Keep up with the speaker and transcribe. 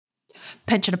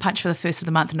pinch and a punch for the first of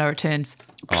the month, no returns.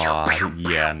 Oh,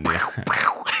 yeah.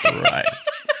 Right.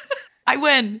 I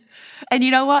win. And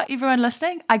you know what, everyone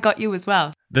listening? I got you as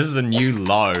well. This is a new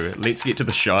low. Let's get to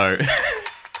the show.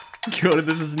 Kia ora,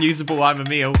 this is Newsable. I'm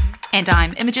Emil. And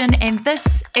I'm Imogen, and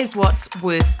this is what's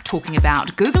worth talking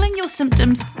about. Googling your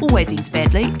symptoms always ends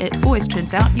badly. It always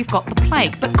turns out you've got the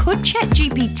plague. But could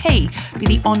ChatGPT be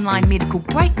the online medical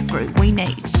breakthrough we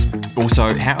need?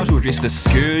 Also, how to address the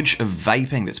scourge of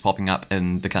vaping that's popping up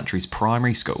in the country's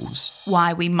primary schools.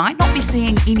 Why we might not be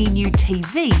seeing any new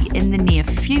TV in the near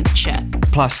future.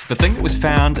 Plus, the thing that was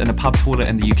found in a pub toilet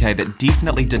in the UK that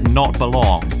definitely did not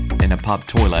belong in a pub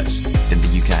toilet in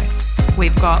the UK.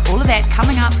 We've got all of that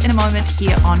coming up in a moment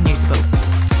here on Newsable.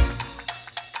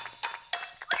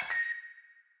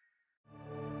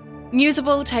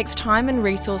 Newsable takes time and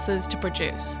resources to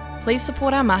produce. Please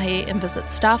support our mahi and visit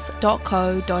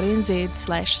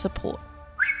stuff.co.nz/support.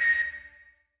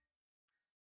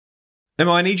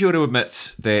 Emma, I need you to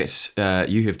admit that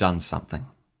you have done something.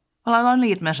 Well, I'll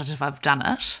only admit it if I've done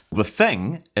it. The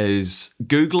thing is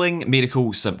Googling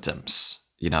medical symptoms,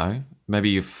 you know?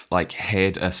 Maybe you've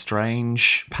had a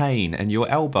strange pain in your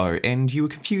elbow and you were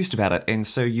confused about it, and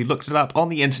so you looked it up on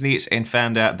the internet and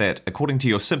found out that according to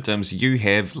your symptoms, you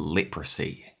have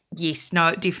leprosy. Yes,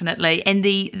 no, definitely. And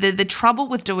the trouble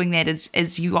with doing that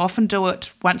is you often do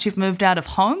it once you've moved out of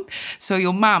home, so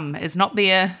your mum is not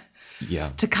there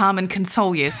to come and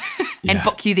console you and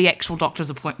book you the actual doctor's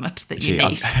appointment that you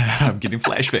need. I'm getting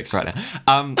flashbacks right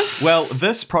now. Well,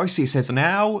 this process has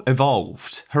now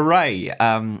evolved. Hooray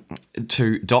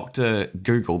to Dr.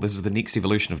 Google. This is the next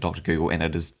evolution of Dr. Google, and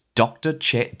it is Dr.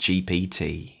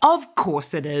 ChatGPT. Of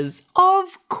course it is.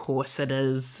 Of course it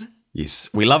is. Yes,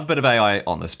 we love a bit of AI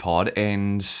on this pod,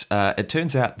 and it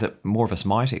turns out that more of us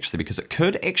might actually, because it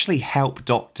could actually help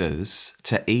doctors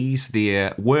to ease their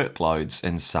workloads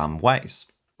in some ways.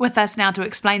 With us now to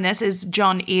explain this is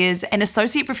John Ayres, an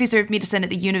Associate Professor of Medicine at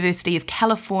the University of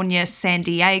California, San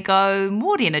Diego.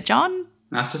 Morena, John.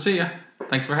 Nice to see you.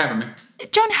 Thanks for having me.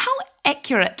 John, how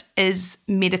accurate is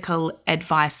medical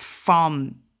advice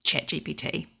from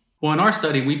ChatGPT? Well, in our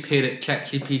study, we pitted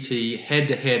ChatGPT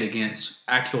head-to-head against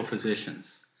actual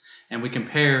physicians. And we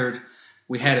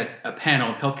had a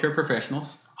panel of healthcare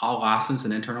professionals, all licensed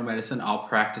in internal medicine, all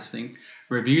practicing,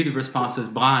 review the responses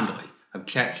blindly of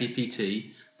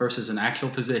ChatGPT versus an actual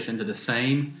physician to the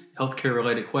same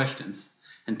healthcare-related questions.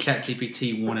 And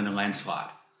ChatGPT won in a landslide.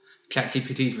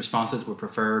 ChatGPT's responses were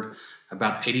preferred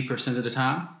about 80% of the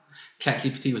time.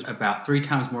 ChatGPT was about 3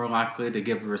 times more likely to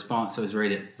give a response that was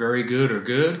rated very good or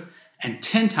good, and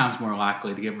 10 times more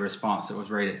likely to give a response that was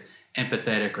rated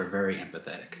empathetic or very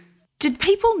empathetic. Did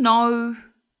people know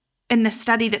in the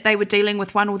study that they were dealing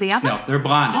with one or the other? No, they're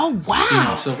blinded. Oh,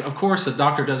 wow. So, of course, the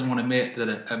doctor doesn't want to admit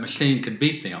that a machine could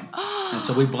beat them. And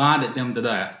so we blinded them to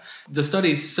that. The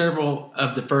study is several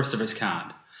of the first of its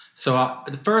kind. So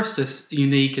the first is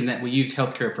unique in that we use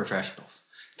healthcare professionals.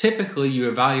 Typically, you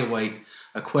evaluate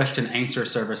a question-answer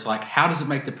service like, how does it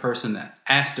make the person that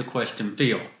asked the question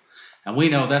feel? And we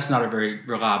know that's not a very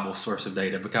reliable source of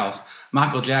data because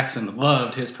Michael Jackson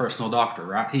loved his personal doctor,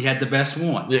 right? He had the best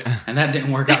one, and that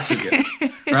didn't work out too good,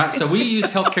 right? So we use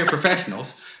healthcare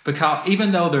professionals because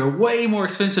even though they're way more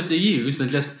expensive to use than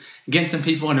just getting some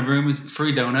people in a room with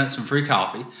free donuts and free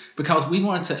coffee, because we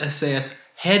wanted to assess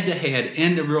head-to-head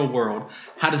in the real world,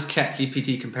 how does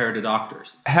ChatGPT compare to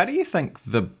doctors? How do you think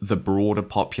the broader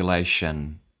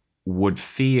population would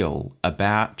feel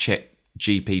about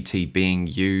ChatGPT being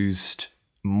used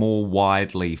more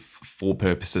widely for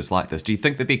purposes like this? Do you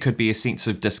think that there could be a sense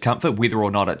of discomfort, whether or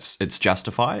not it's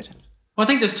justified? Well, I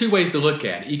think there's 2 ways to look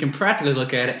at it. You can practically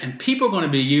look at it, and people are going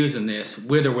to be using this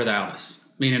with or without us,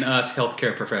 meaning us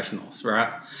healthcare professionals,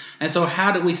 right? And so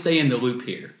how do we stay in the loop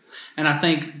here? And I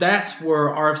think that's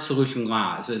where our solution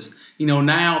lies is,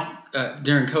 now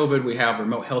during COVID, we have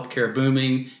remote healthcare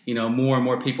booming. More and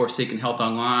more people are seeking health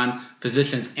online.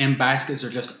 Physicians' in baskets are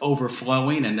just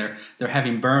overflowing, and they're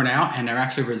having burnout, and they're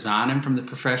actually resigning from the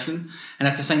profession. And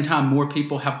at the same time, more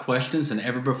people have questions than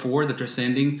ever before that they're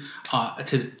sending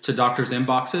to doctors'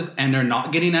 inboxes, and they're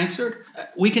not getting answered.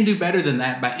 We can do better than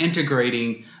that by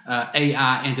integrating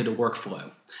AI into the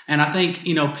workflow. And I think,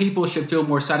 people should feel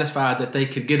more satisfied that they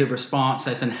could get a response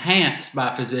that's enhanced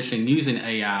by a physician using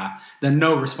AI than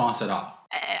no response at all.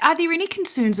 Are there any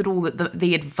concerns at all that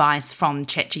the advice from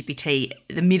ChatGPT,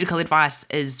 the medical advice,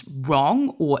 is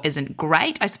wrong or isn't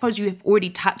great? I suppose you have already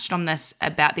touched on this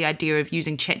about the idea of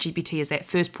using ChatGPT as that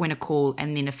first point of call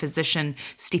and then a physician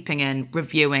stepping in,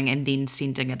 reviewing, and then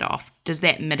sending it off. Does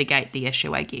that mitigate the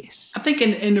issue, I guess? I think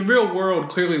in the real world,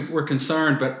 clearly we're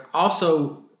concerned, but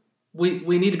also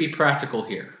we need to be practical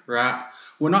here, right?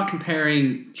 We're not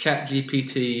comparing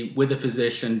ChatGPT with a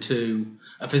physician to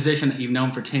a physician that you've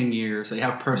known for 10 years, that you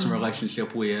have a personal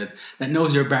relationship with, that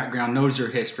knows your background, knows your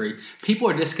history. People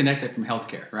are disconnected from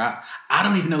healthcare, right? I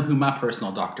don't even know who my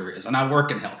personal doctor is, and I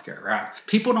work in healthcare, right?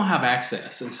 People don't have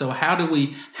access. And so how do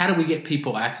we get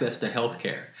people access to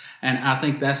healthcare? And I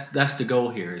think that's the goal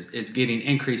here is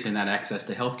increasing that access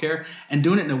to healthcare and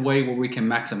doing it in a way where we can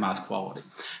maximize quality.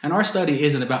 And our study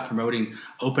isn't about promoting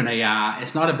open AI.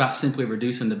 It's not about simply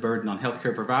reducing the burden on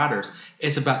healthcare providers.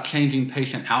 It's about changing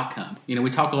patient outcome. We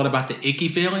talk a lot about the icky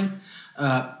feeling.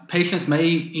 Patients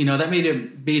may, that may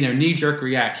be their knee-jerk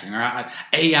reaction, right?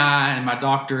 AI and my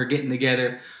doctor are getting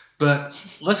together. But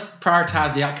let's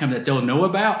prioritize the outcome that they'll know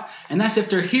about, and that's if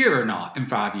they're here or not in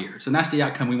 5 years. And that's the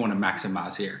outcome we want to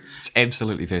maximize here. It's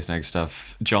absolutely fascinating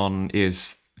stuff. John,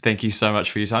 thank you so much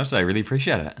for your time today. Really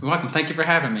appreciate it. You're welcome. Thank you for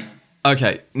having me.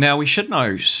 Okay, now we should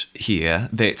note here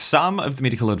that some of the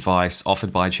medical advice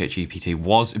offered by ChatGPT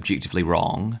was objectively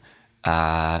wrong,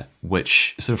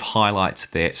 which sort of highlights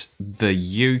that the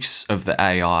use of the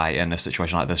AI in a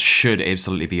situation like this should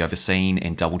absolutely be overseen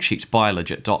and double-checked by a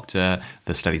legit doctor.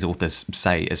 The study's authors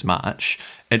say as much.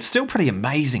 It's still pretty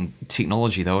amazing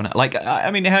technology, though, isn't it? Like, I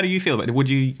mean, how do you feel about it? Would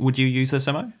you use this,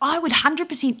 Imo? I would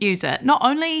 100% use it. Not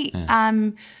only,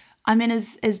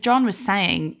 as John was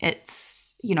saying, it's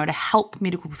to help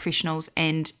medical professionals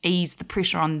and ease the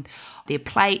pressure on their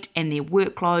plate and their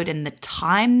workload and the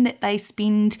time that they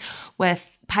spend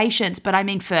with patients. But I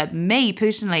mean, for me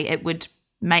personally, it would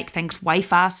make things way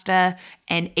faster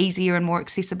and easier and more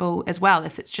accessible as well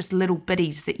if it's just little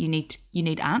biddies that you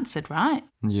need answered, right?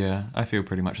 Yeah, I feel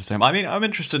pretty much the same. I mean, I'm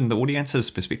interested in the audience's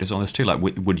perspectives on this too. Like,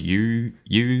 would you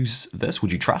use this?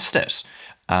 Would you trust it?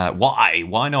 Why?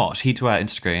 Why not? Head to our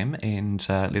Instagram and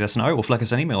let us know, or flick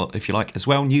us an email if you like as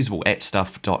well,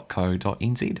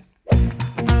 newsable@stuff.co.nz.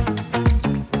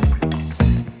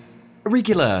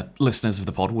 Regular listeners of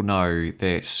the pod will know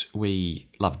that we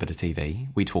love a bit of TV.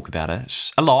 We talk about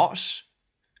it a lot.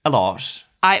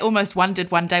 I almost wondered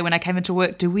one day when I came into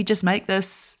work, do we just make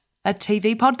this a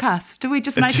TV podcast? Do we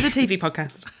just make it a TV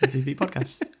podcast? A TV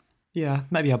podcast. Yeah,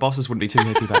 maybe our bosses wouldn't be too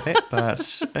happy about that,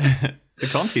 but the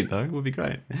content, though, would be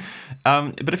great.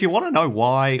 But if you want to know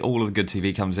why all of the good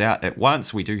TV comes out at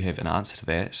once, we do have an answer to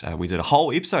that. We did a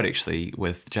whole episode, actually,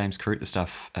 with James Carruth, the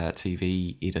Stuff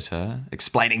TV editor,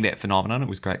 explaining that phenomenon. It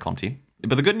was great content.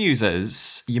 But the good news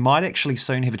is you might actually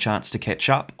soon have a chance to catch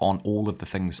up on all of the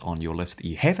things on your list that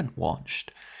you haven't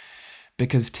watched,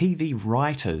 because TV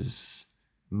writers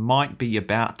might be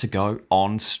about to go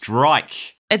on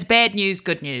strike. It's bad news,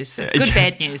 good news. It's good,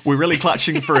 bad news. We're really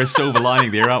clutching for a silver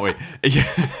lining there, aren't we?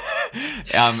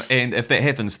 And if that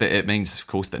happens, that it means, of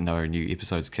course, that no new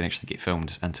episodes can actually get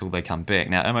filmed until they come back.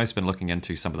 Now, Imo's been looking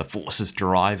into some of the forces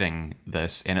driving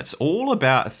this, and it's all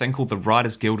about a thing called the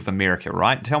Writers Guild of America,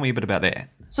 right? Tell me a bit about that.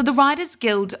 So the Writers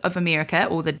Guild of America,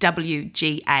 or the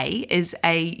WGA, is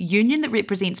a union that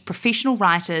represents professional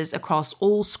writers across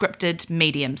all scripted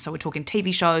mediums. So we're talking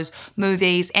TV shows,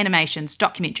 movies, animations,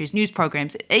 documentaries, news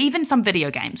programs, even some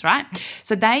video games, right?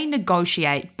 So they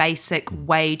negotiate basic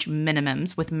wage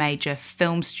minimums with major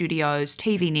film studios,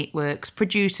 TV networks,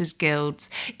 producers guilds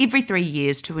every 3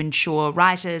 years to ensure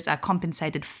writers are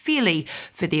compensated fairly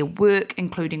for their work,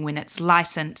 including when it's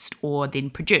licensed or then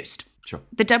produced. Sure.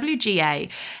 The WGA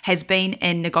has been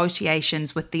in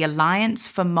negotiations with the Alliance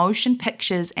for Motion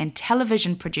Pictures and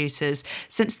Television Producers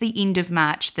since the end of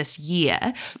March this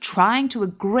year, trying to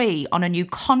agree on a new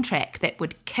contract that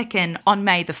would kick in on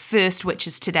May the 1st, which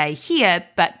is today here,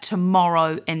 but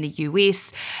tomorrow in the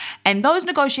US. And those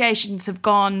negotiations have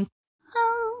gone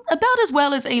about as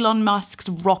well as Elon Musk's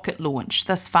rocket launch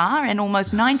thus far, and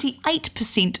almost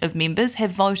 98% of members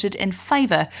have voted in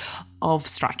favour of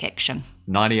strike action.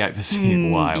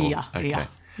 98%? Wow. Yeah, okay.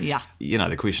 Yeah.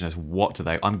 The question is, what do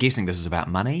they... I'm guessing this is about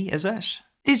money, is it?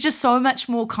 There's just so much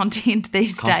more content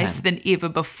these days than ever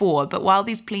before. But while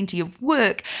there's plenty of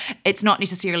work, it's not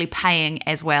necessarily paying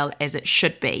as well as it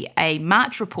should be. A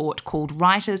March report called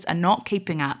Writers Are Not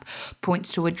Keeping Up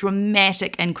points to a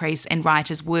dramatic increase in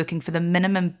writers working for the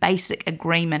minimum basic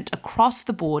agreement across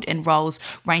the board in roles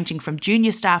ranging from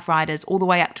junior staff writers all the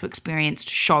way up to experienced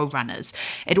showrunners.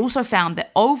 It also found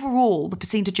that overall, the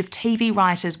percentage of TV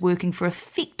writers working for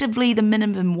effectively the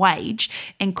minimum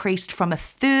wage increased from a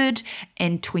third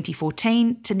in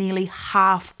 2014 to nearly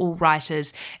half all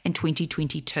writers in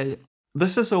 2022.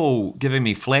 This is all giving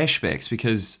me flashbacks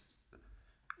because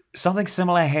something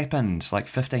similar happened like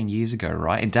 15 years ago,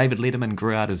 right? And David Letterman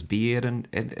grew out his beard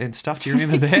and stuff. Do you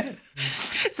remember that?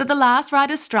 So the last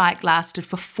writers' strike lasted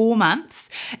for 4 months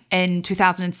in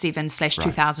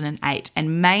 2007/2008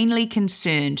 and mainly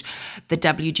concerned the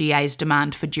WGA's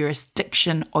demand for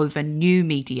jurisdiction over new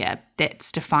media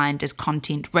that's defined as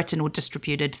content written or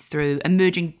distributed through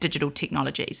emerging digital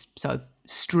technologies. So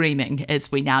streaming,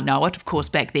 as we now know it. Of course,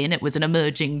 back then it was an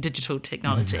emerging digital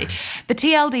technology. The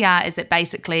TLDR is that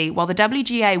basically, while the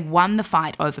WGA won the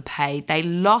fight over pay, they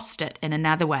lost it in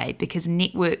another way because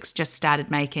networks just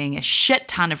started making a shit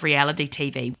ton of reality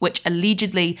TV, which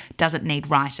allegedly doesn't need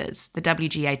writers. The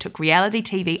WGA took reality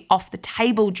TV off the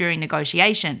table during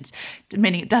negotiations,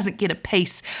 meaning it doesn't get a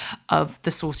piece of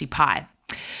the saucy pie.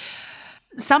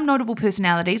 Some notable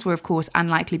personalities were, of course,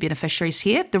 unlikely beneficiaries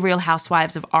here. The Real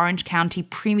Housewives of Orange County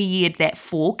premiered that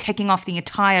fall, kicking off the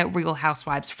entire Real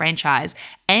Housewives franchise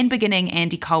and beginning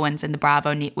Andy Cohen's and the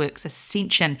Bravo Network's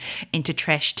ascension into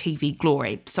trash TV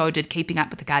glory. So did Keeping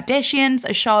Up with the Kardashians,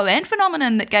 a show and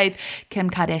phenomenon that gave Kim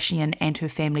Kardashian and her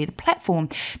family the platform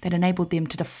that enabled them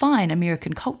to define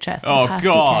American culture for the past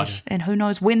decade. And who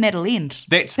knows when that'll end.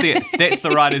 That's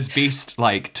the writer's best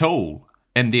tool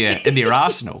in their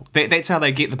arsenal. That's how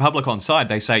they get the public on side.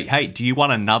 They say, "Hey, do you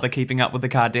want another Keeping Up with the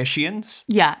Kardashians?"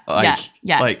 Yeah.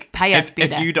 Pay us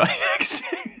better. If you don't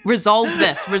resolve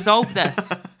this.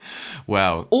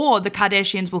 Wow. Or the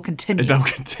Kardashians will continue. They'll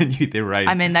continue their reign.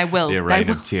 I mean, they will. Their reign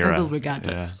of terror. They will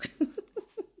regardless.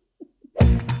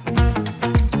 Yeah.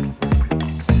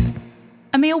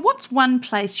 Emil, what's one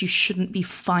place you shouldn't be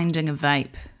finding a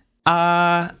vape?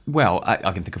 Well, I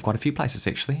can think of quite a few places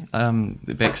actually.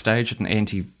 Backstage at an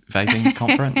anti-vaping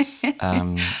conference,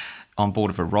 on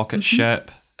board of a rocket ship,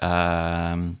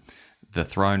 the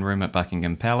throne room at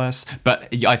Buckingham Palace.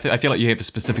 But I feel like you have a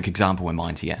specific example in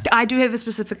mind here. I do have a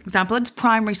specific example. It's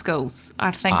primary schools.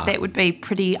 I think that would be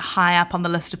pretty high up on the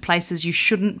list of places you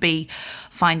shouldn't be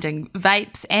finding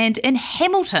vapes. And in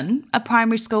Hamilton, a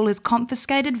primary school has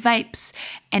confiscated vapes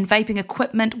and vaping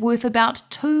equipment worth about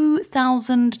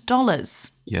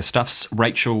 $2,000. Yeah, Stuff's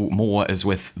Rachel Moore is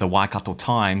with the Waikato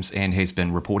Times and has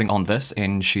been reporting on this,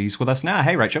 and she's with us now.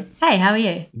 Hey, Rachel. Hey, how are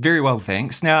you? Very well,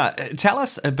 thanks. Now, tell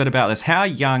us a bit about this. How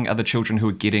young are the children who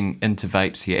are getting into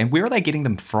vapes here, and where are they getting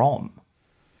them from?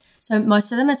 So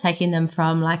most of them are taking them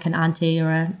from like an auntie or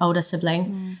an older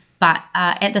sibling, but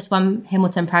at this one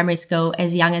Hamilton primary school,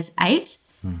 as young as 8,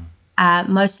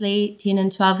 mostly 10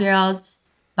 and 12-year-olds,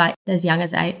 but as young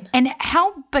as 8. And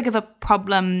how big of a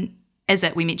problem is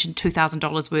it? We mentioned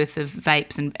 $2,000 worth of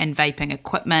vapes and vaping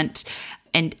equipment,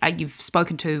 and you've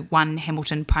spoken to one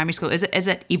Hamilton primary school. Is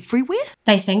it everywhere?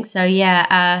 They think so, yeah.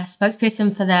 A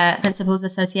spokesperson for the Principals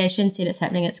Association said it's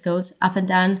happening at schools up and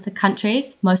down the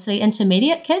country, mostly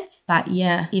intermediate kids, but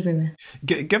yeah, everywhere.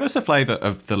 Give us a flavour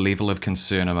of the level of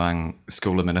concern among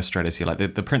school administrators here, like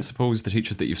the principals, the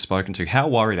teachers that you've spoken to. How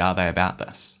worried are they about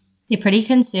this? They're pretty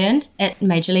concerned. It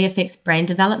majorly affects brain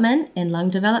development and lung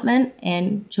development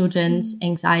and children's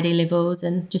anxiety levels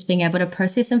and just being able to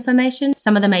process information.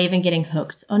 Some of them are even getting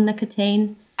hooked on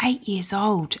nicotine. 8 years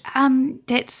old.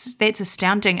 That's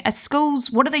astounding.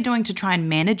 Schools, what are they doing to try and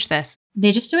manage this?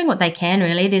 They're just doing what they can,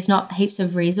 really. There's not heaps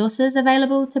of resources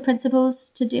available to principals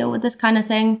to deal with this kind of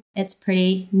thing. It's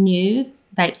pretty new.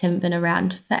 Vapes haven't been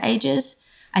around for ages.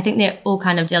 I think they're all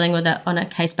kind of dealing with it on a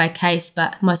case by case,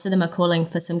 but most of them are calling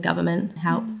for some government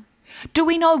help. Do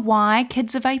we know why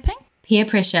kids are vaping? Peer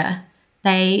pressure.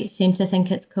 They seem to think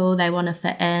it's cool. They want to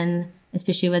fit in,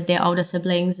 especially with their older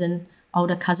siblings and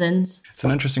older cousins. It's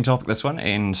an interesting topic, this one,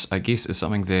 and I guess it's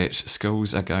something that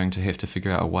schools are going to have to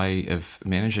figure out a way of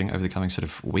managing over the coming sort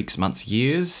of weeks, months,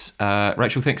 years.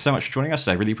 Rachel, thanks so much for joining us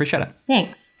today. Really appreciate it.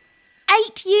 Thanks.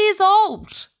 8 years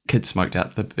old. Kids smoked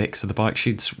out the backs of the bike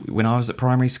sheds when I was at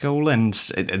primary school, and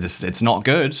it's not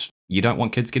good. You don't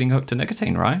want kids getting hooked to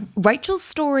nicotine, right? Rachel's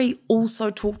story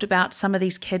also talked about some of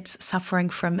these kids suffering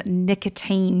from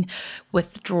nicotine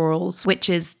withdrawals, which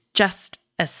is just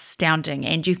astounding.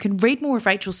 And you can read more of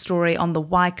Rachel's story on the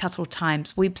Waikato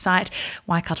Times website,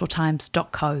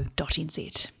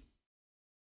 waikatotimes.co.nz.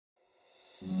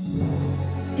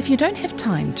 If you don't have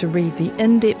time to read the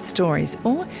in-depth stories,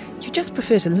 or you just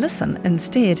prefer to listen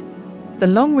instead, The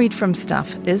Long Read from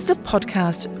Stuff is the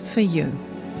podcast for you.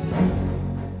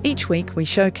 Each week we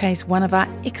showcase one of our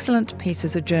excellent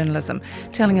pieces of journalism,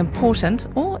 telling important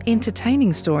or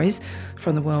entertaining stories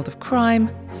from the world of crime,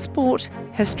 sport,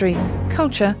 history,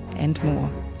 culture and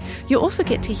more. You also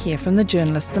get to hear from the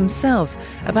journalists themselves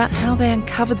about how they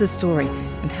uncovered the story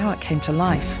and how it came to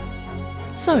life.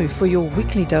 So, for your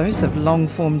weekly dose of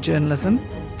long-form journalism,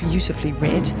 beautifully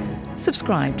read,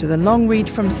 subscribe to The Long Read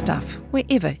from Stuff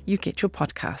wherever you get your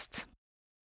podcasts.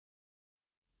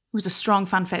 It was a strong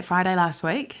Fun Fact Friday last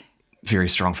week. Very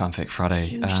strong Fun Fact Friday.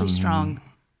 Hugely strong.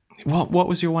 What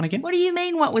was your one again? What do you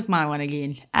mean, what was my one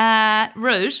again?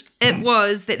 Rude. It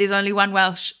was that there's only one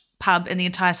Welsh pub in the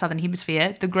entire Southern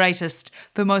Hemisphere, the greatest,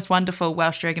 the most wonderful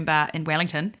Welsh Dragon Bar in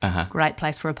Wellington. Great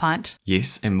place for a pint.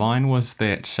 Yes, and mine was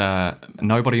that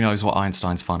nobody knows what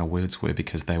Einstein's final words were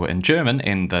because they were in German,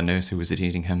 and the nurse who was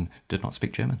attending him did not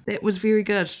speak German. That was very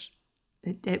good.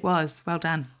 It was. Well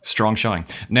done. Strong showing.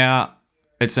 Now,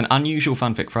 it's an unusual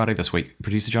Fun Fact Friday this week.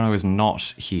 Producer Jono is not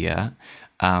here,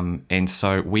 and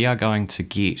so we are going to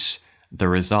get the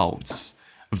results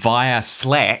via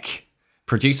Slack.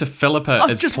 Producer Philippa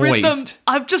is poised.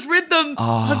 I've just read them.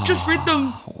 I've just read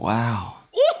them. Wow.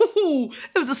 Ooh,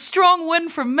 it was a strong win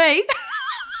from me.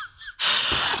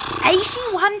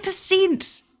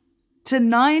 81% to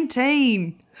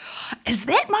 19. Is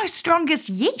that my strongest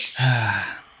yet?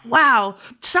 Wow.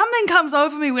 Something comes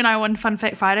over me when I win Fun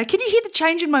Fact Friday. Can you hear the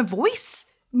change in my voice?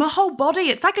 My whole body,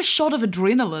 it's like a shot of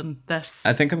adrenaline, this.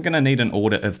 I think I'm going to need an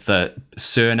audit of the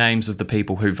surnames of the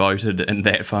people who voted in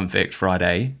that Fun Fact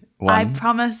Friday one. I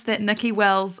promise that Nikki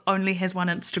Wells only has one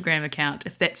Instagram account,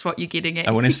 if that's what you're getting at.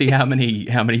 I want to see how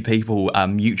many people are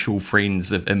mutual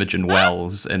friends of Imogen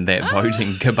Wells in that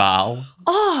voting cabal.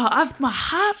 Oh, my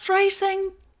heart's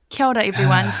racing. Kia ora,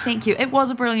 everyone. Thank you. It was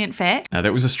a brilliant fact. No,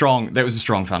 that was a strong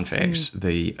fun fact.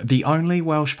 The only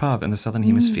Welsh pub in the Southern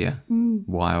Hemisphere.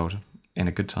 Wild. And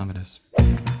a good time it is.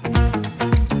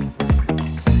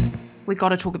 We got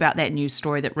to talk about that news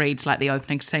story that reads like the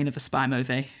opening scene of a spy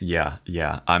movie. Yeah.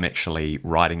 I'm actually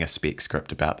writing a spec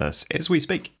script about this as we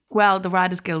speak. Well, the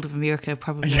Writers Guild of America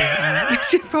probably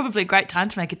it's probably a great time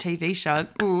to make a TV show.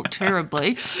 Ooh,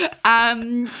 terribly.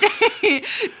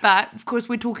 But of course,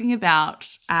 we're talking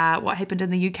about what happened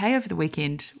in the UK over the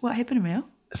weekend. What happened, Emil?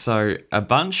 So, a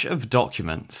bunch of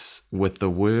documents with the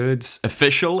words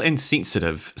official and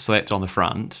sensitive slapped on the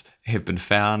front have been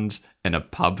found in a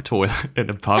pub toilet.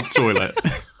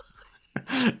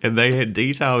 And they had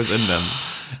details in them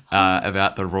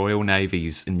about the Royal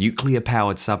Navy's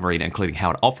nuclear-powered submarine, including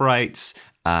how it operates.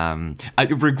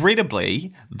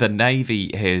 Regrettably, the Navy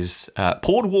has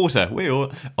poured water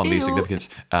on their significance.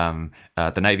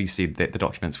 The Navy said that the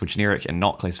documents were generic and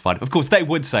not classified. Of course, they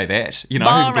would say that. You know,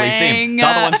 who believe them? The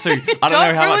other ones who, I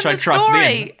don't know how much I trust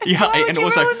them. Yeah, and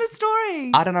also, ruin the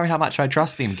story? I don't know how much I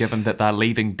trust them, given that they're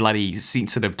leaving bloody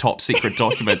sensitive top secret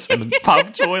documents in the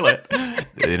pub toilet.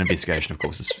 An investigation, of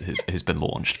course, has been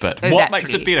launched. But what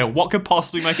makes it better? What could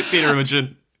possibly make it better,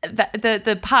 Imogen?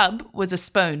 The pub was a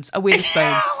Wetherspoons,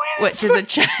 which is a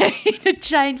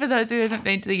chain for those who haven't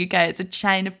been to the UK. It's a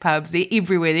chain of pubs. They're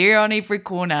everywhere. They're on every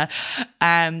corner,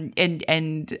 and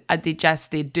they're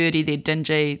dirty, they're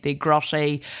dingy, they're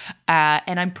grotty,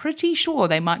 and I'm pretty sure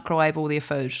they microwave all their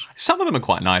food. Some of them are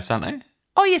quite nice, aren't they?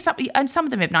 Oh yeah, and some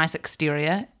of them have nice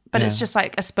exterior, but it's just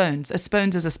like a Spoons. A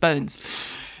Spoons is a Spoons.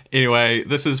 Anyway,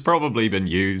 this has probably been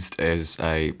used as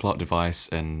a plot device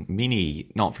in many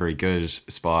not very good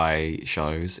spy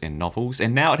shows and novels,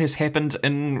 and now it has happened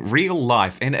in real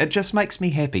life, and it just makes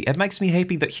me happy. It makes me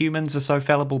happy that humans are so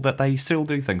fallible that they still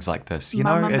do things like this.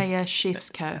 Mamma mia, chef's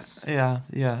curse. Yeah,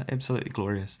 absolutely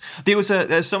glorious. There was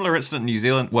a similar incident in New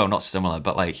Zealand. Well, not similar,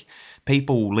 but like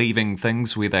people leaving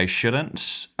things where they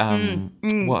shouldn't.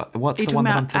 What's the one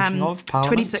that I'm thinking of?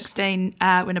 Parliament? 2016,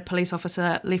 when a police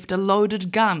officer left a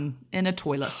loaded gun in a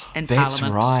toilet in That's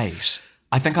Parliament. Right.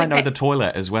 I think I know the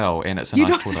toilet as well, and it's a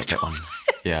nice toilet, that one.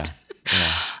 Yeah.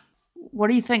 What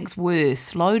do you think's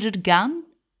worse, loaded gun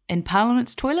in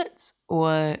Parliament's toilets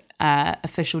or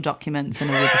official documents in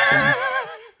a Wetherspoons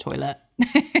toilet?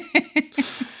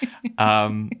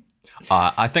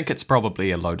 I think it's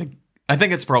probably a loaded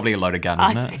gun,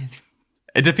 isn't it?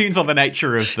 It depends on the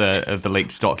nature of the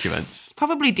leaked documents. It's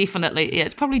probably definitely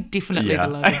the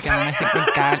loaded gun, I think,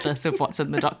 regardless of what's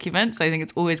in the documents. I think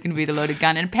it's always going to be the loaded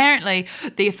gun. And apparently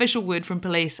the official word from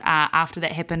police after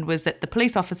that happened was that the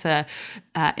police officer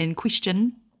in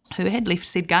question, who had left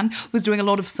said gun, was doing a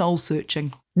lot of soul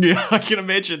searching. Yeah, I can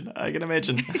imagine.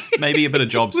 Maybe a bit of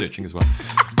job searching as well.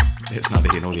 It's neither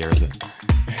here nor there, is it?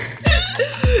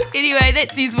 Anyway,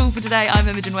 that's Newsable for today. I'm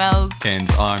Imogen Wells.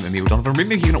 And I'm Emil Donovan.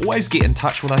 Remember, you can always get in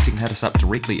touch with us. You can hit us up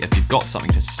directly if you've got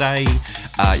something to say. You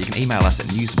can email us at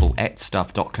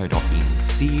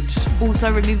newsable@stuff.co.nz.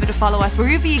 Also, remember to follow us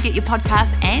wherever you get your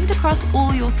podcasts and across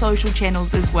all your social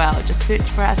channels as well. Just search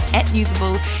for us at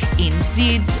Newsable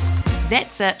NZ.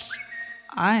 That's it.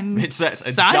 It's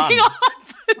signing done.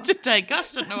 off for today.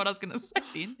 Gosh, I don't know what I was going to say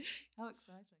then. How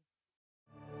exciting.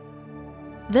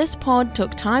 This pod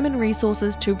took time and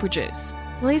resources to produce.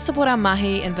 Please support our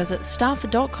mahi and visit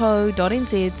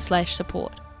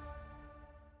stuff.co.nz/support.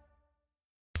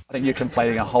 I think you're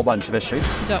conflating a whole bunch of issues.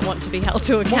 Don't want to be held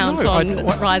to account on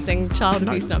rising child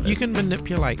abuse numbers. You can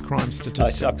manipulate crime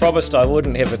statistics. I promised I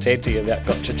wouldn't ever TED to you about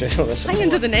gotcha journalism. Hang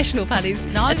into the National Party's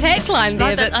attack line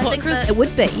there. But I think it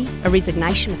would be a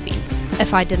resignation offence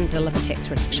if I didn't deliver tax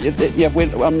reduction.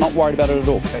 I'm not worried about it at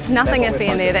all. Nothing iffy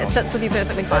in there. That sits with you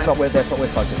perfectly fine. That's what we're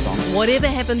focused on. Whatever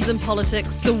happens in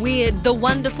politics, the weird, the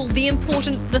wonderful, the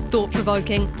important, the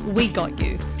thought-provoking, we got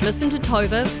you. Listen to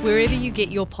Tova wherever you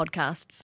get your podcasts.